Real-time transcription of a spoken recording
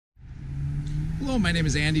Hello, my name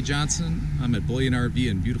is Andy Johnson. I'm at Bullyan RV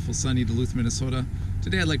in beautiful sunny Duluth, Minnesota.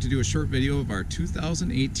 Today I'd like to do a short video of our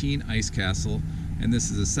 2018 Ice Castle, and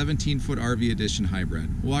this is a 17-foot RV edition hybrid.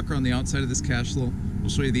 We'll walk around the outside of this castle, we'll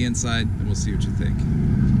show you the inside, and we'll see what you think.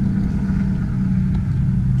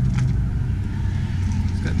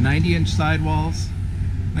 It's got 90-inch sidewalls,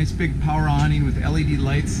 nice big power awning with LED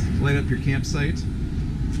lights to light up your campsite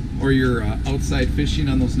or your outside fishing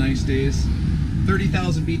on those nice days.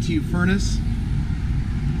 30,000 BTU furnace.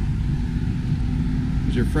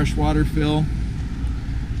 There's your fresh water fill.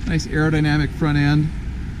 Nice aerodynamic front end.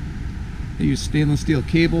 They use stainless steel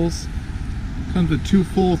cables. Comes with two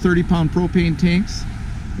full 30-pound propane tanks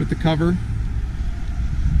with the cover.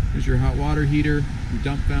 There's your hot water heater, your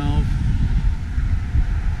dump valve.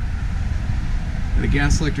 And a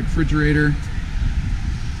gas electric refrigerator.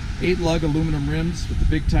 8-lug aluminum rims with the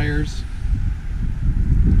big tires.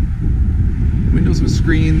 Windows with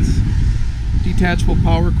screens. Detachable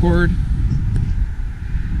power cord.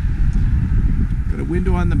 Got a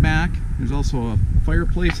window on the back. There's also a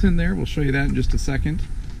fireplace in there. We'll show you that in just a second.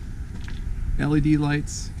 LED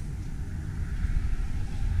lights.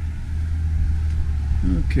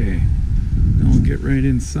 Okay, now we'll get right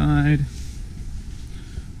inside.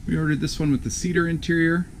 We ordered this one with the cedar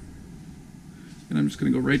interior. And I'm just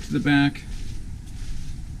going to go right to the back.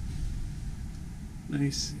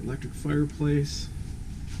 Nice electric fireplace.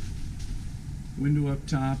 Window up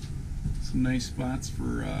top. Some nice spots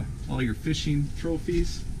for all your fishing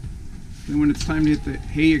trophies. Then when it's time to hit the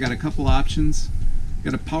hay, you got a couple options. You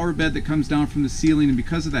got a power bed that comes down from the ceiling, and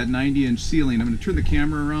because of that 90-inch ceiling, I'm going to turn the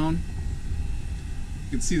camera around. You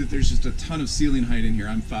can see that there's just a ton of ceiling height in here.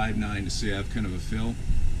 I'm 5'9", just so you have kind of a feel.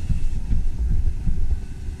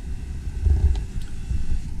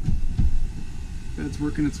 Bed's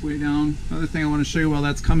working its way down. Another thing I want to show you while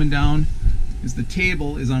that's coming down is the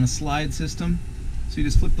table is on a slide system. So you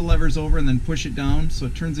just flip the levers over and then push it down, so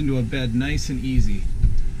it turns into a bed nice and easy.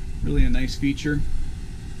 Really a nice feature.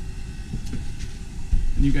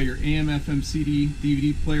 And you got your AM, FM, CD,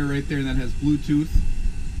 DVD player right there, and that has Bluetooth.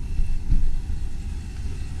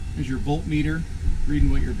 There's your voltmeter, reading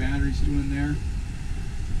what your battery's doing there.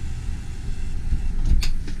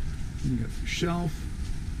 And you got your shelf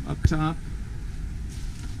up top.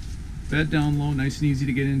 Bed down low, nice and easy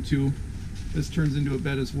to get into. This turns into a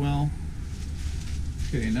bed as well.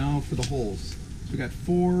 Okay, now for the holes. So we got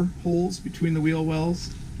 4 holes between the wheel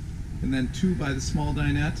wells, and then 2 by the small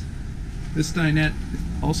dinette. This dinette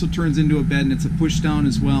also turns into a bed, and it's a push down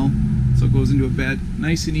as well, so it goes into a bed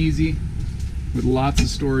nice and easy with lots of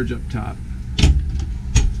storage up top.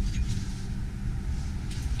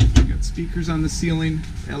 We got speakers on the ceiling,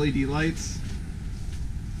 LED lights.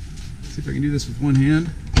 Let's see if I can do this with one hand.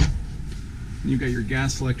 And you've got your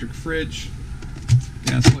gas electric fridge,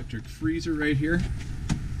 gas electric freezer right here.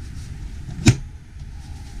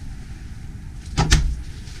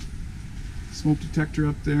 Smoke detector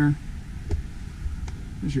up there.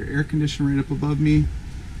 There's your air conditioner right up above me.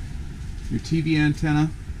 Your TV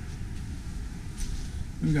antenna.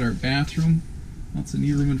 We've got our bathroom. Lots of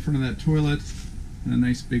knee room in front of that toilet. And a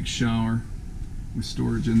nice big shower with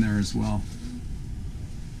storage in there as well.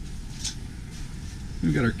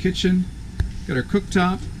 We've got our kitchen. Got our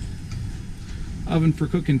cooktop. Oven for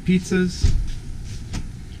cooking pizzas.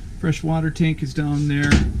 Fresh water tank is down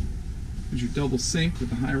there. There's your double sink with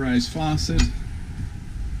a high-rise faucet.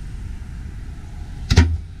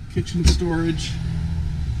 Kitchen storage.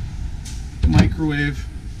 Microwave.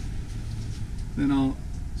 Then a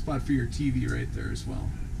spot for your TV right there as well.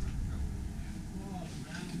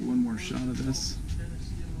 Give you one more shot of this.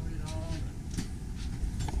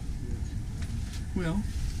 Well,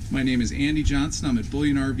 my name is Andy Johnson. I'm at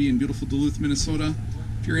Bullyan RV in beautiful Duluth, Minnesota.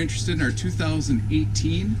 If you're interested in our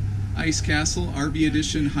 2018 Ice Castle RV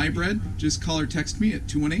Edition Hybrid, just call or text me at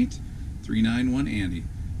 218-391-ANDY.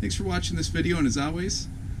 Thanks for watching this video, and as always,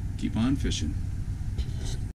 keep on fishing.